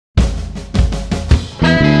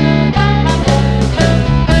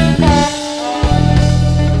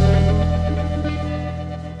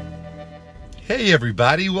Hey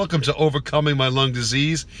everybody, welcome to Overcoming My Lung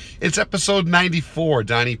Disease. It's episode 94.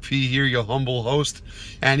 Donnie P here, your humble host.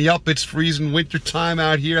 And yup, it's freezing winter time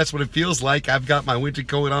out here. That's what it feels like. I've got my winter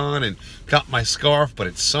coat on and got my scarf, but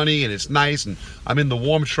it's sunny and it's nice and I'm in the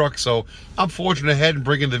warm truck, so I'm forging ahead and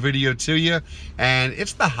bringing the video to you. And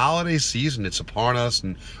it's the holiday season. It's upon us,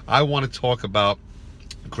 and I want to talk about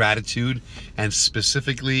gratitude and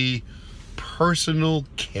specifically personal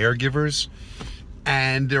caregivers.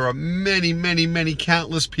 And there are many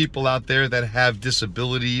countless people out there that have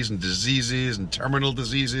disabilities and diseases and terminal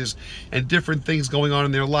diseases and different things going on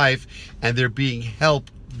in their life, and they're being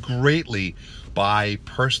helped greatly by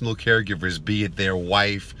personal caregivers, be it their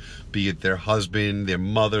wife, be it their husband, their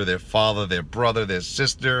mother, their father, their brother, their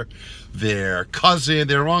sister, their cousin,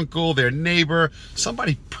 their uncle, their neighbor,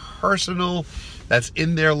 somebody personal that's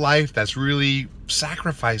in their life that's really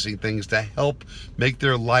sacrificing things to help make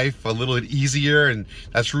their life a little bit easier, and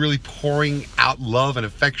that's really pouring out love and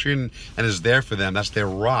affection and is there for them. That's their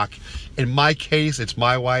rock. In my case, it's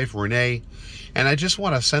my wife, Renee, and I just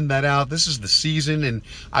want to send that out. This is the season, and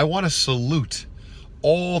I want to salute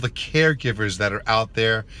all the caregivers that are out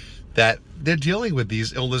there that they're dealing with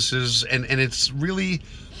these illnesses, and it's really,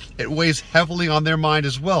 it weighs heavily on their mind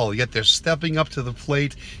as well, yet they're stepping up to the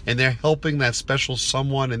plate and they're helping that special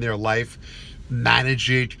someone in their life manage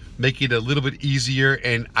it, make it a little bit easier,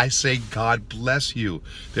 and I say God bless you.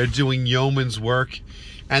 They're doing yeoman's work,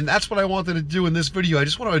 and that's what I wanted to do in this video. I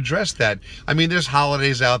just want to address that. I mean, there's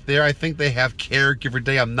holidays out there. I think they have Caregiver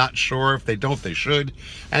Day. I'm not sure. If they don't, they should.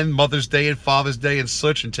 And Mother's Day and Father's Day and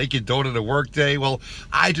such, and Take Your Daughter to Work Day. Well,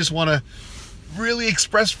 I just want to really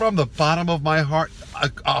express from the bottom of my heart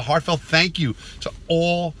a heartfelt thank you to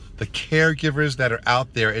all the caregivers that are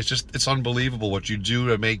out there. It's unbelievable what you do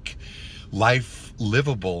to make life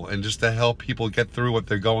livable and just to help people get through what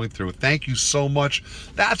they're going through. Thank you so much.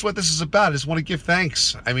 That's what this is about. I just want to give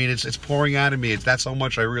thanks. I mean, it's pouring out of me. That's how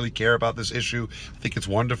much I really care about this issue. I think it's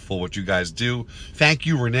wonderful what you guys do. Thank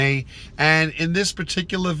you, Renee. And in this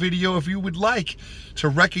particular video, if you would like to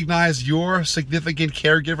recognize your significant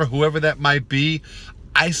caregiver, whoever that might be,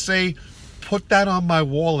 I say put that on my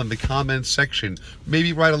wall in the comments section.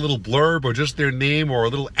 Maybe write a little blurb or just their name or a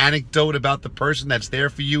little anecdote about the person that's there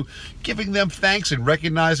for you, giving them thanks and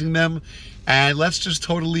recognizing them. And let's just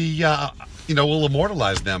totally, we'll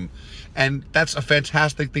immortalize them. And that's a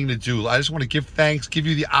fantastic thing to do. I just want to give thanks, give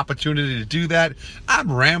you the opportunity to do that.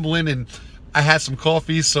 I'm rambling and I had some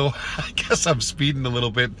coffee, so I guess I'm speeding a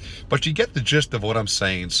little bit, but you get the gist of what I'm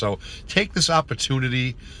saying. So take this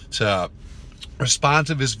opportunity to respond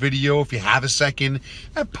to this video if you have a second,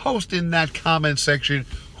 and post in that comment section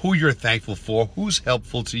who you're thankful for, who's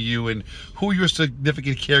helpful to you, and who your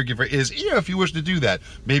significant caregiver is. Yeah, if you wish to do that,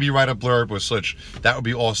 maybe write a blurb or such. That would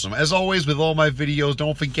be awesome. As always, with all my videos,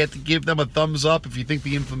 don't forget to give them a thumbs up if you think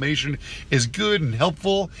the information is good and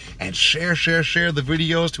helpful, and share the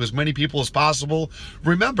videos to as many people as possible.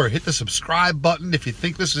 Remember, hit the subscribe button if you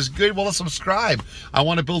think this is good. Well, subscribe. I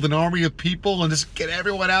want to build an army of people and just get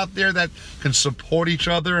everyone out there that can support each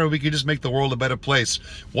other, and we can just make the world a better place,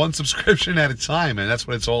 one subscription at a time. And that's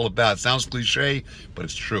what it's all about. It sounds cliche, but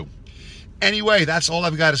it's true. Anyway, that's all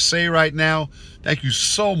I've got to say right now. Thank you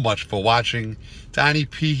so much for watching. Donnie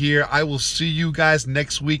P here. I will see you guys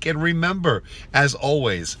next week. And remember, as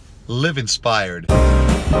always, live inspired.